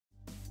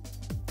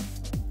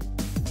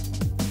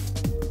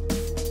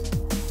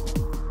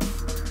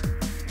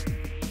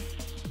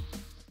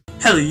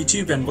Hello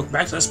YouTube and welcome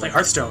back to Let's Play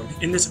Hearthstone.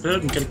 In this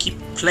episode I'm going to keep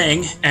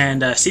playing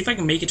and see if I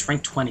can make it to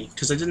rank 20,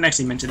 because I didn't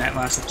actually mention that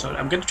last episode.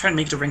 I'm going to try and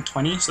make it to rank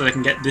 20 so that I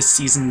can get this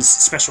season's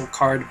special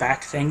card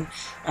back thing.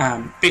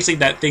 Basically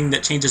that thing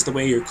that changes the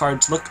way your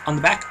cards look on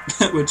the back,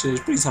 which is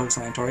pretty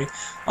self-explanatory.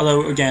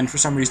 Although again, for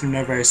some reason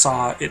whenever I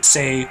saw it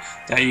say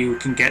that you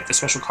can get the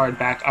special card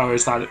back, I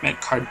always thought it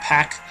meant card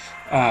pack.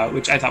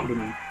 Which I thought would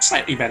have been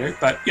slightly better,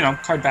 but you know,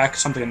 card back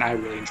is something that I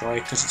really enjoy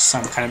because it's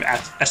some kind of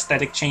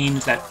aesthetic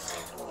change that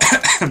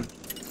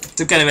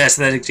some kind of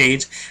aesthetic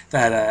change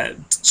that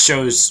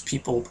shows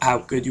people how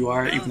good you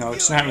are, even though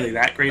it's not really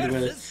that great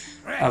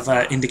of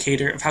an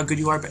indicator of how good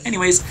you are. But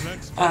anyways,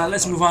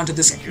 let's move on to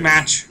this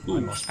match.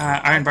 Ooh,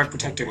 Ironbark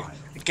Protector.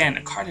 Again,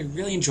 a card I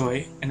really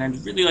enjoy, and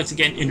I'd really like to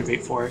get an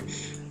Innervate for.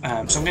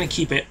 So I'm going to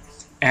keep it.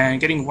 And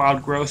getting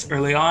Wild Growth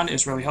early on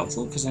is really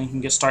helpful, because then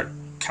you can start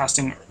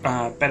casting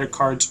better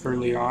cards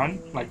early on,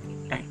 like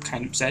I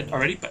kind of said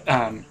already. But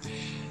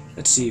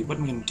let's see, what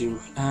am I going to do?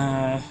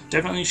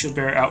 Definitely Shield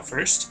Bearer out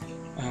first.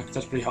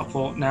 That's pretty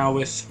helpful. Now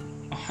with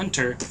a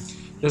Hunter,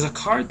 there's a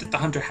card that the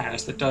Hunter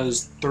has that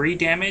does 3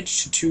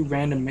 damage to 2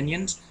 random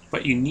minions,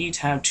 but you need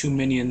to have 2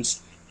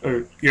 minions,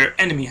 or your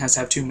enemy has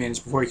to have 2 minions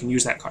before you can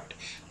use that card.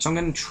 So I'm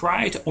going to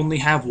try to only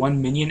have 1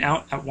 minion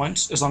out at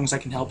once, as long as I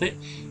can help it,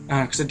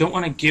 because I don't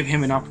want to give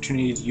him an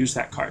opportunity to use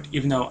that card,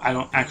 even though I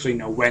don't actually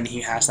know when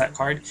he has that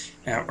card,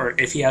 or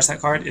if he has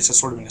that card. It's a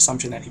sort of an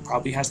assumption that he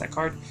probably has that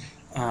card.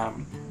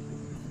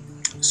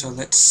 So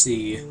let's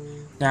see.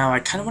 Now,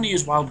 I kind of want to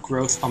use Wild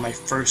Growth on my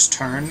first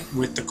turn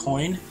with the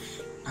coin,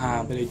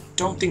 but I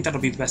don't think that'll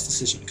be the best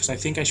decision, because I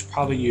think I should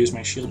probably use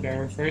my Shield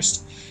Bearer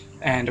first,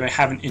 and if I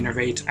have an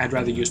Innervate, I'd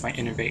rather use my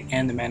Innervate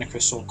and the Mana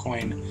Crystal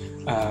coin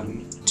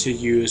to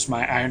use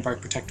my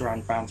Ironbark Protector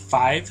on round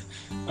 5,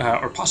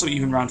 or possibly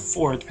even round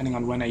 4, depending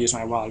on when I use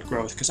my Wild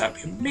Growth, because that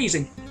would be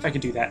amazing if I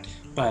could do that,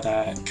 but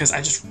because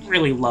I just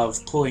really love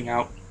pulling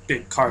out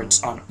big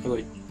cards on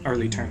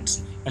early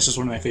turns. That's just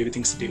one of my favorite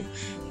things to do.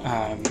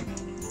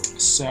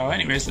 So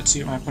anyways, let's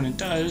see what my opponent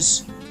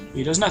does.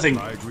 He does nothing.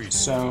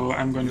 So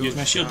I'm going to use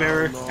my Shield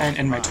Bearer and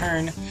end my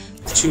turn.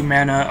 With 2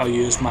 mana, I'll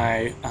use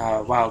my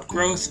Wild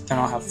Growth. Then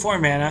I'll have 4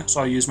 mana, so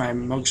I'll use my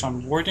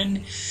Mogshan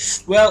Warden.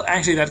 Well,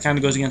 actually that kind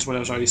of goes against what I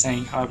was already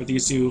saying. However,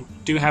 these do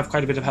have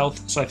quite a bit of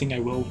health, so I think I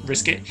will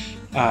risk it.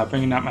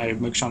 Bringing out my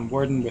Mogshan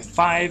Warden with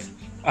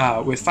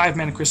 5. With 5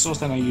 Mana Crystals,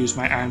 then I'll use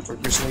my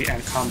Ironbark Grizzly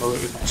and combo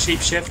it with my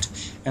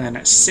Shapeshift. And then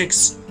at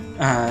 6,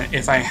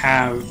 if I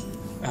have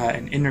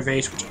an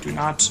Innervate, which I do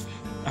not,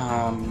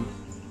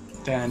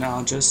 then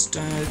I'll just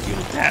deal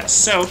with that.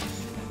 So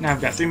now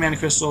I've got 3 Mana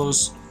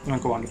Crystals. Then I'll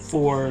go on to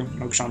 4.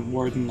 Mogshan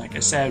Warden, like I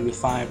said. With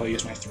 5, I'll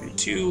use my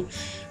 3/2.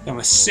 Then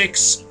with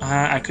 6,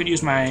 I could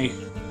use my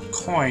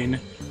coin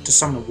to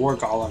summon a War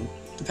Golem,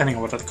 depending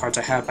on what other cards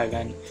I have by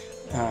then.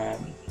 I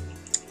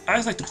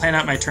always like to plan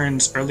out my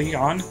turns early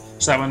on,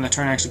 so that when the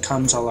turn actually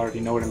comes, I'll already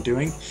know what I'm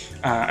doing.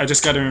 I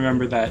just got to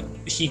remember that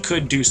he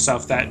could do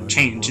stuff that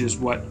changes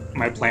what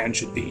my plan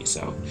should be,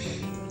 so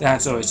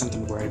that's always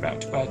something to worry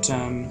about. But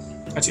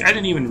let's see, I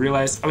didn't even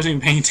realize, I wasn't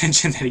even paying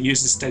attention that he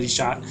used a steady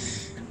shot.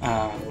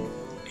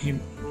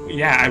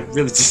 Yeah, I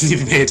really didn't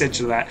even pay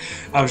attention to that.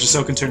 I was just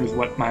so concerned with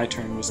what my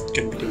turn was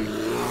going to be doing.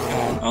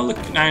 Oh look,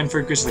 an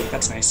Ironbark Grizzly,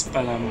 that's nice.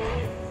 But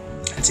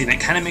let's see, that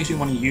kind of makes me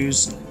want to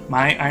use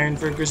my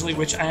Ironbark Grizzly,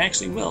 which I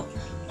actually will.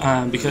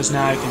 Because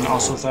now I can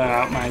also throw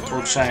out my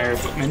Goldshire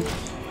Footman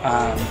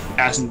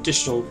as an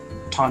additional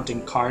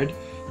taunting card.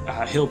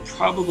 He'll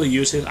probably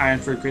use his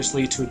Ironbark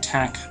Grizzly to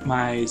attack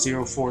my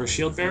 0/4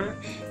 Shield Bearer,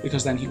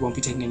 because then he won't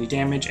be taking any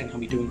damage and he'll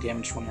be doing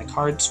damage to one of my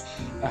cards.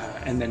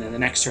 And then in the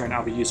next turn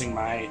I'll be using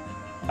my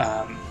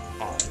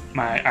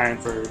my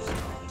Ironbark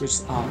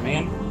Grizzly. Oh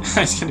man,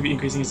 it's going to be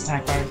increasing his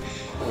attack power.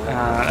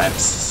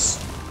 That's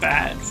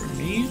bad for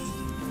me.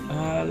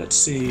 Let's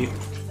see.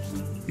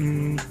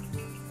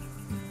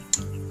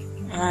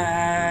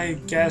 I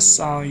guess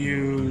I'll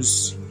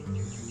use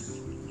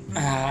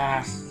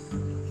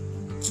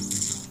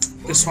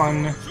this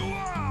one.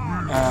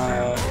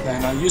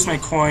 Then I'll use my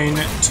coin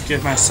to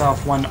give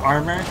myself 1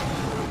 armor,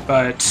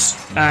 but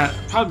that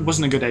probably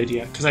wasn't a good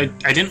idea, because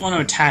I didn't want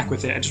to attack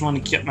with it. I just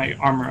wanted to get my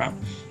armor up,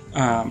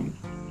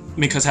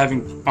 because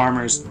having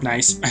armor is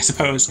nice, I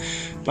suppose.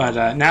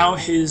 But now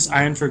his his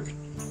Ironbark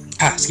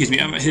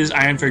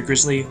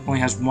Grizzly only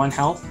has 1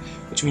 health,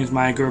 which means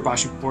my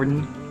Gurubashi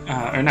Warden,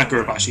 or not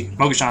Gurubashi,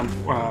 Mogshan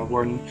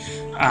Warden,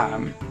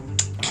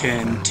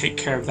 can take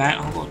care of that.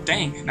 Oh,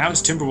 dang, now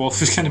his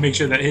Timberwolf is going to make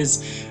sure that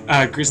his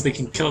Grizzly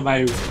can kill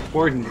my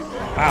Warden.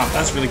 Wow,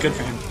 that's really good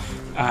for him.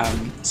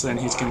 So then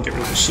he's going to get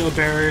rid of the Shield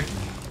Bearer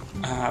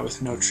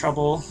with no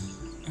trouble.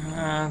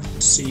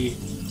 Let's see,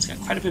 he's got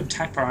quite a bit of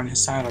attack power on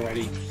his side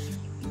already.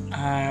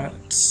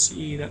 Let's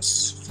see,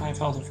 that's 5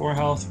 health and 4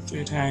 health,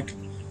 3 attack.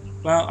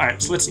 Well,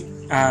 alright, so let's see.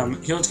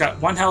 He only's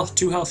got 1 health,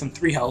 2 health, and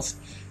 3 health.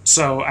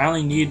 So I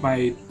only need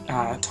my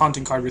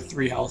taunting card with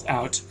 3 health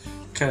out,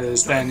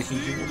 because then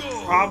he will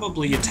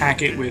probably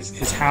attack it with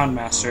his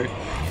Houndmaster.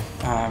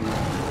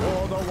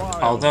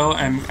 Although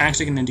I'm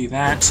actually going to do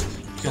that,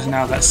 because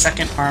now that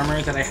second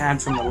armor that I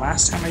had from the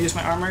last time I used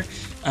my armor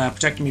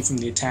protected me from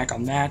the attack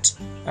on that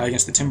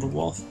against the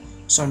Timberwolf.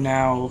 So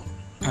now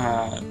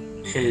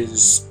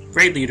his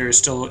Raid Leader is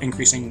still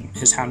increasing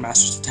his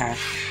Houndmaster's attack,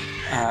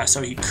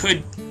 so he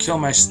could kill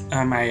my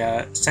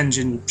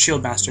Senjin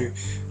Shieldmaster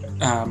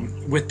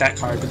with that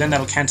card, but then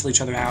that'll cancel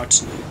each other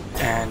out,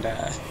 and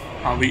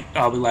I'll be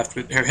left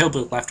with, or he'll be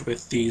left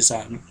with these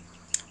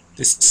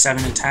this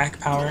 7 attack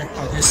power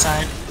on his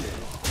side.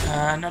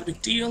 Not a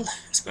big deal,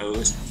 I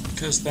suppose,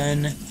 because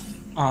then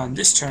on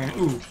this turn,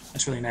 ooh,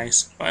 that's really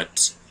nice,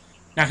 but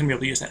not gonna be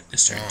able to use that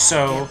this turn.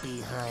 So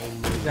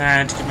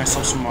that to give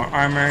myself some more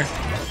armor.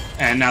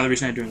 And now the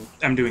reason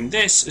I'm doing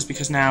this is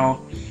because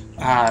now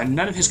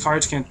none of his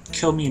cards can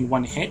kill me in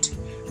one hit,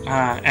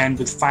 and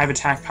with 5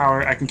 attack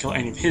power, I can kill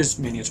any of his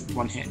minions with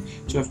 1 hit.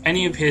 So if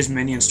any of his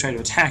minions try to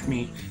attack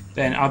me,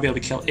 then I'll be able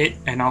to kill it,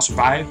 and I'll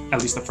survive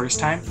at least the first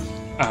time.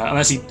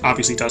 Unless he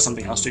obviously does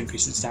something else to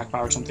increase his attack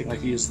power or something,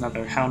 like he uses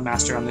another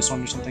Houndmaster on this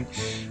one or something.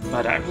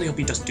 But I really hope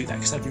he doesn't do that,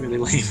 because that'd be really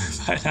lame.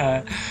 But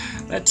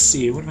let's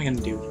see, what am I going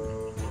to do?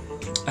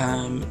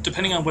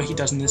 Depending on what he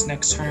does in this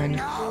next turn,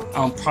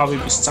 I'll probably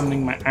be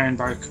summoning my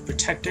Ironbark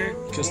Protector,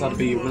 because that'll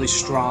be a really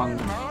strong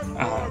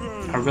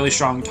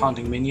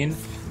taunting minion.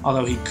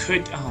 Although he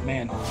could, oh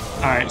man.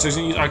 Alright, so he's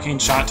going to use Arcane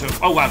Shot to,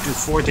 oh wow, do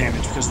 4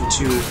 damage because of the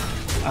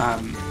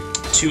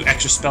 2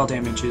 extra spell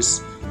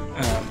damages,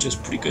 which is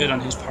pretty good on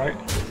his part.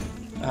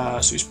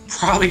 So he's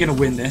probably going to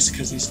win this,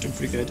 because he's doing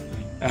pretty good.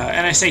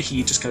 And I say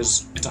he just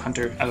because it's a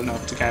hunter, I don't know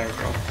if it's a guy or a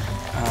girl.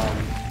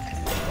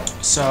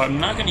 So I'm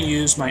not going to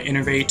use my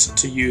Innervate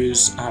to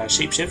use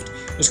Shapeshift,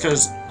 just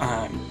because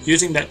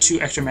using that 2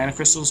 extra mana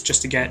crystals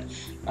just to get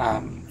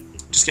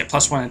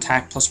 +1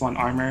 attack, +1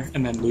 armor,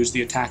 and then lose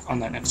the attack on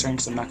that next turn,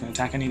 because I'm not going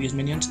to attack any of these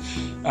minions,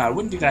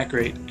 wouldn't be that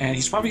great. And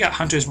he's probably got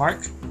Hunter's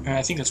Mark,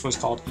 I think that's what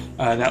it's called,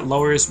 that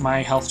lowers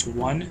my health to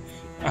 1,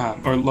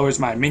 or lowers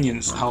my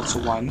minions' health to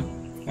 1,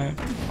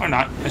 or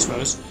not, I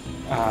suppose.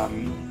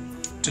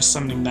 Just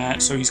summoning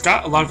that. So he's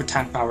got a lot of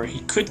attack power.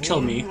 He could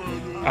kill me.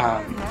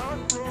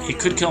 He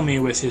could kill me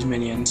with his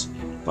minions,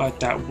 but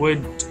that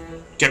would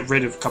get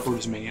rid of a couple of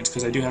his minions,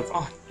 because I do have,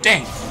 oh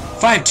dang,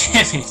 5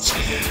 damage!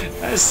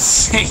 That's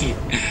insane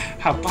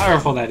how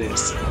powerful that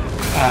is.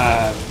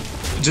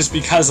 Just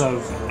because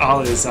of all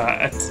his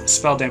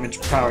spell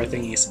damage power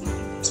thingies.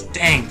 So,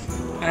 dang,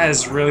 that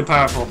is really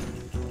powerful.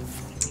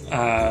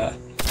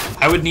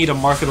 I would need a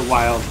Mark of the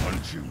Wild.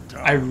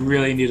 I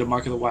really need a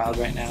Mark of the Wild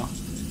right now.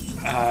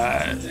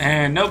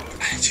 And nope,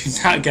 I do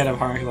not get a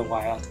Mark of the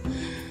Wild.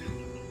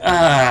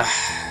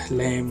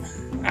 Lame.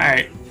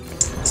 Alright,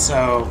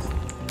 so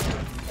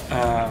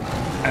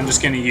I'm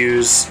just going to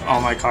use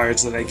all my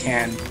cards that I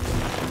can,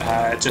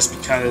 just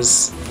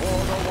because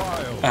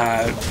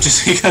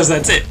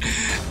that's it.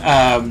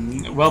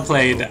 Well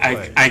played.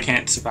 I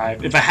can't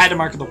survive. If I had a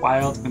Mark of the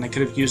Wild, then I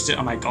could have used it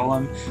on my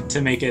Golem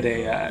to make it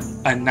a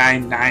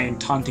 9/9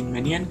 taunting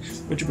minion,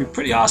 which would be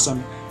pretty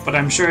awesome. But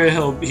I'm sure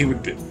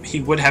he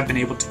would have been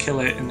able to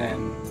kill it and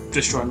then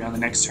destroy me on the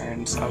next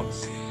turn. So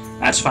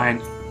that's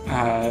fine.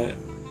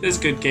 It's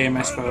a good game,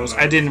 I suppose.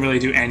 I didn't really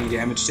do any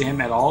damage to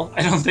him at all,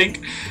 I don't think.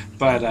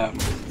 But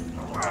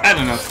I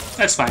don't know.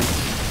 That's fine.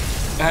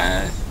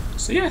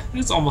 So yeah,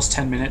 it's almost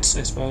 10 minutes,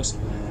 I suppose.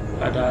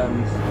 But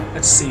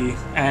let's see.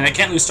 And I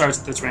can't lose stars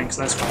at this rank,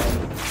 so that's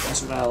fine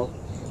as well.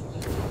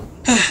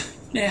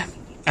 Yeah,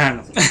 I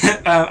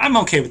don't know. I'm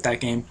okay with that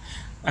game.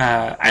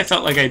 I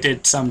felt like I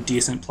did some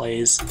decent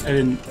plays. I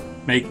didn't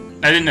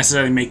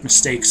necessarily make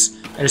mistakes.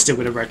 I just did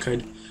whatever I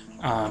could.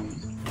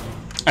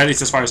 At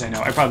least as far as I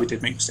know. I probably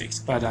did make mistakes.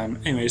 But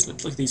anyways,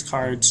 let's look at these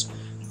cards.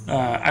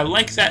 I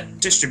like that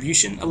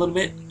distribution a little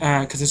bit,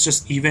 because it's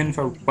just even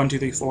for 1, 2,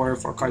 3, 4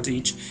 cards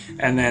each,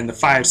 and then the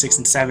 5, 6,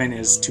 and 7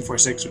 is 2, 4,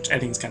 6, which I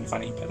think is kind of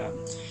funny. But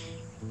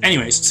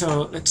anyways,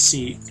 so let's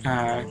see.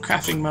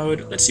 Crafting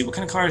mode. Let's see what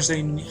kind of cards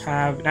they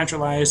have.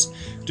 Naturalize.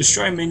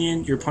 Destroy a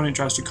minion. Your opponent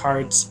draws 2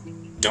 cards.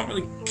 Don't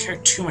really care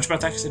too much about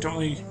that, because I don't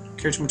really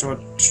care too much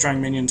about destroying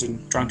minions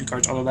and drawing 2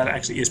 cards, although that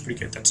actually is pretty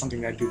good. That's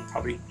something that I do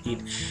probably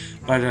need.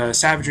 But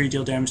Savagery,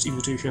 deal damage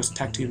equal to your hero's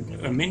attack to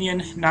a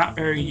minion. Not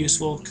very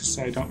useful, because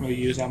I don't really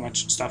use that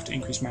much stuff to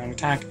increase my own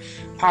attack.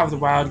 Power of the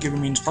Wild, give your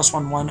minions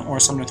 +1/1, or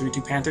summon a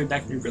 3/2 Panther.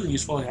 That can be really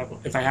useful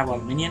if I have a lot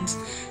of minions.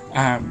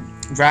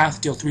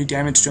 Wrath, deal 3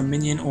 damage to a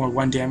minion, or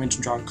 1 damage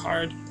and draw a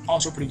card.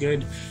 Also pretty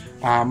good.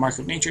 Mark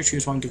of Nature,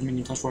 choose 1, give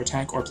minion +4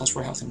 attack, or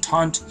 +4 health and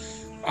taunt.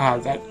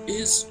 That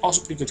is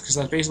also pretty good, because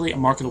that's basically a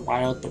Mark of the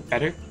Wild, but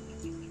better.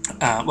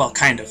 Well,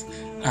 kind of.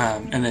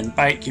 And then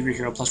Bite, give your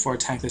hero +4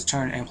 attack this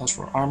turn and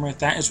 +4 armor.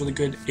 That is really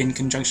good in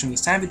conjunction with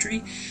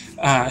Savagery,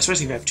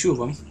 especially if you have 2 of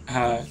them,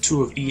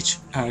 2 of each,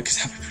 because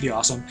that would be pretty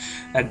awesome.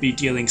 That'd be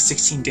dealing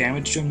 16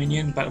 damage to a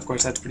minion, but of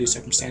course that's pretty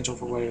circumstantial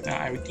for whether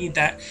I would need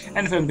that.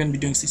 And if I'm going to be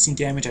doing 16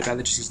 damage, I'd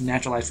rather just use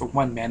Naturalize for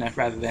 1 mana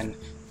rather than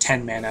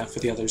 10 mana for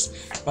the others.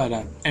 But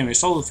anyway,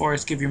 Soul of the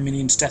Forest, give your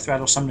minions Death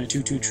Rattle, summon a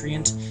 2/2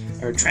 Treant,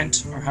 or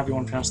Trent, or however you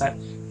want to pronounce that.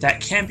 That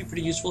can be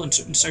pretty useful in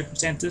certain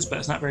circumstances, but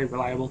it's not very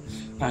reliable.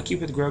 Keep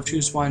with the Grove,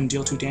 choose one,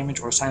 deal 2 damage,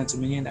 or silence a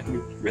minion. That can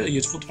be really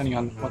useful depending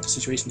on what the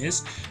situation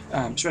is,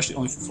 especially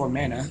only for 4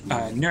 mana.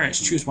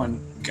 Nourish, choose one,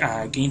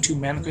 gain 2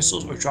 mana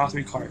crystals, or draw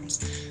 3 cards.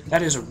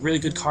 That is a really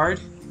good card,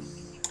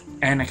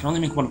 and I can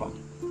only make one of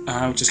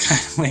them, which is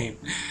kind of lame.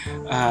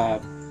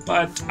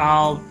 But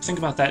I'll think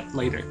about that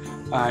later.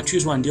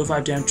 Choose one, deal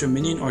 5 damage to a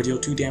minion, or deal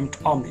 2 damage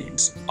to all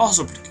minions.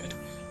 Also pretty good.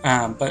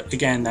 But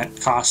again, that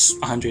costs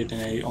 100,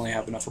 and I only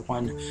have enough for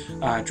one.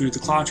 Drew the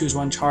Claw, choose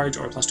one, charge,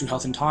 or +2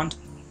 health and taunt.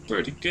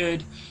 Pretty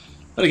good.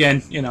 But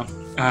again, you know,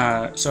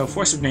 so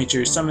Force of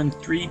Nature, summon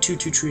 3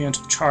 2/2 Treants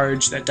with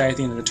charge that die at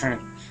the end of the turn.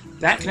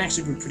 That can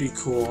actually be pretty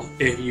cool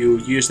if you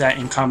use that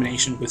in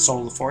combination with Soul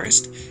of the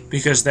Forest,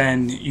 because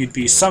then you'd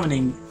be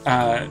summoning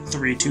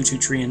 3 2/2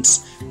 Treants,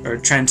 or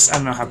Trents, I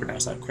don't know how to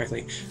pronounce that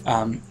correctly,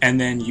 and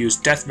then use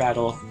Death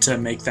Rattle to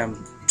make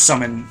them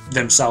summon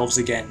themselves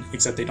again,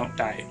 except they don't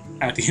die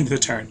at the end of the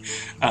turn.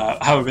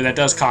 However, that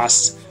does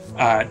cost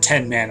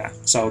 10 mana,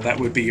 so that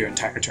would be your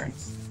entire turn.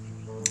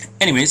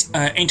 Anyways,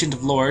 Ancient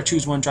of Lore,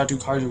 choose one, draw 2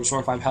 cards, or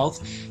restore 5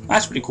 health.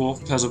 That's pretty cool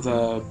because of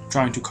the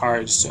drawing 2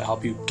 cards to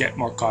help you get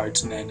more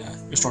cards and then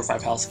restore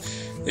 5 health.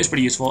 It's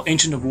pretty useful.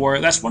 Ancient of War,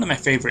 that's one of my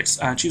favorites.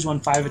 Choose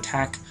one, 5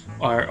 attack,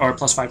 or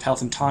 +5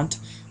 health and taunt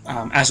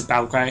as a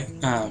battle cry.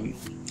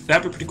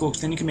 That'd be pretty cool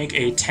because then you can make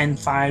a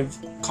 10/5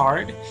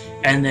 card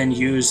and then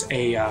use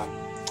a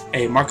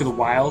Mark of the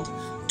Wild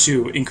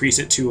to increase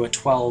it to a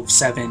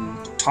 12/7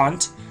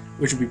 taunt,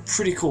 which would be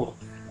pretty cool.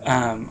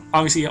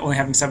 Obviously, only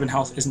having 7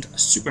 health isn't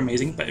super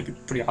amazing, but it'd be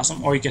pretty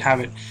awesome. Or you could have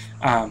it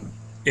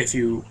if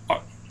you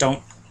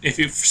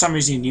for some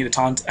reason you need a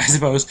taunt, I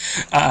suppose.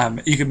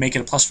 You could make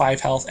it a +5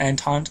 health and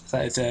taunt, so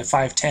it's a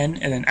 5/10,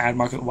 and then add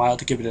Mark of the Wild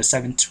to give it a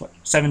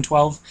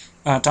 7/12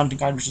 taunting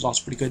card, which is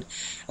also pretty good.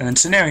 And then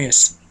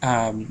Cenarius,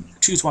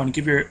 choose one,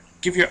 give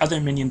your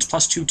other minions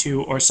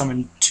 +2/2, or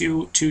summon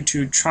 2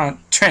 2/2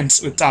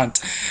 Trents with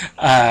taunt.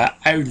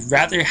 I would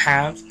rather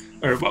have,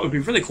 or what would be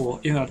really cool,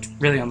 even though it's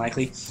really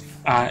unlikely,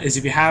 is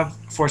if you have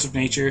Force of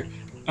Nature,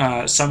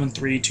 summon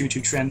 3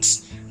 2/2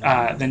 Trents,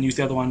 then use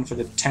the other one for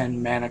the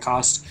 10 mana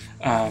cost,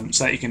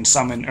 so that you can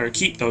summon or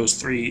keep those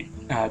 3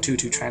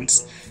 2/2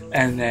 Trents,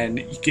 and then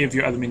you give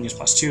your other minions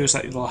 +2, so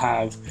that they'll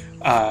have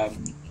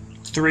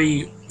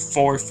 3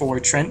 4/4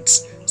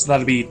 Trents, so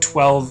that'll be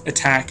 12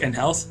 attack and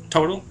health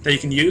total that you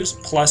can use,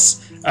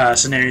 plus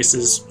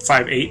Cenarius's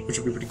 5/8, which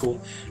would be pretty cool.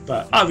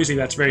 But obviously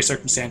that's very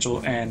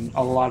circumstantial, and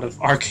a lot of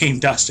arcane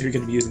dust are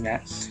going to be using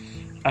that.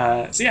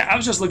 So yeah, I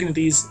was just looking at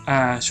these,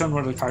 showing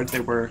what other cards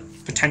there were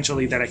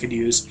potentially that I could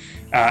use,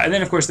 and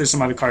then of course there's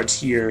some other cards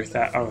here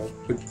that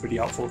would be pretty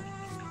helpful.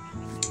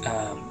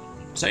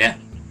 So yeah,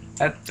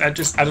 I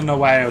don't know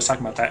why I was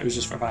talking about that. It was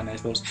just for fun, I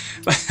suppose.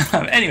 But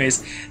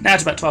anyways, now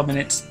it's about 12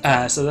 minutes,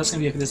 so that's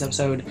gonna be it for this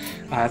episode.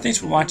 Thanks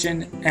for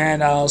watching,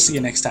 and I'll see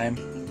you next time.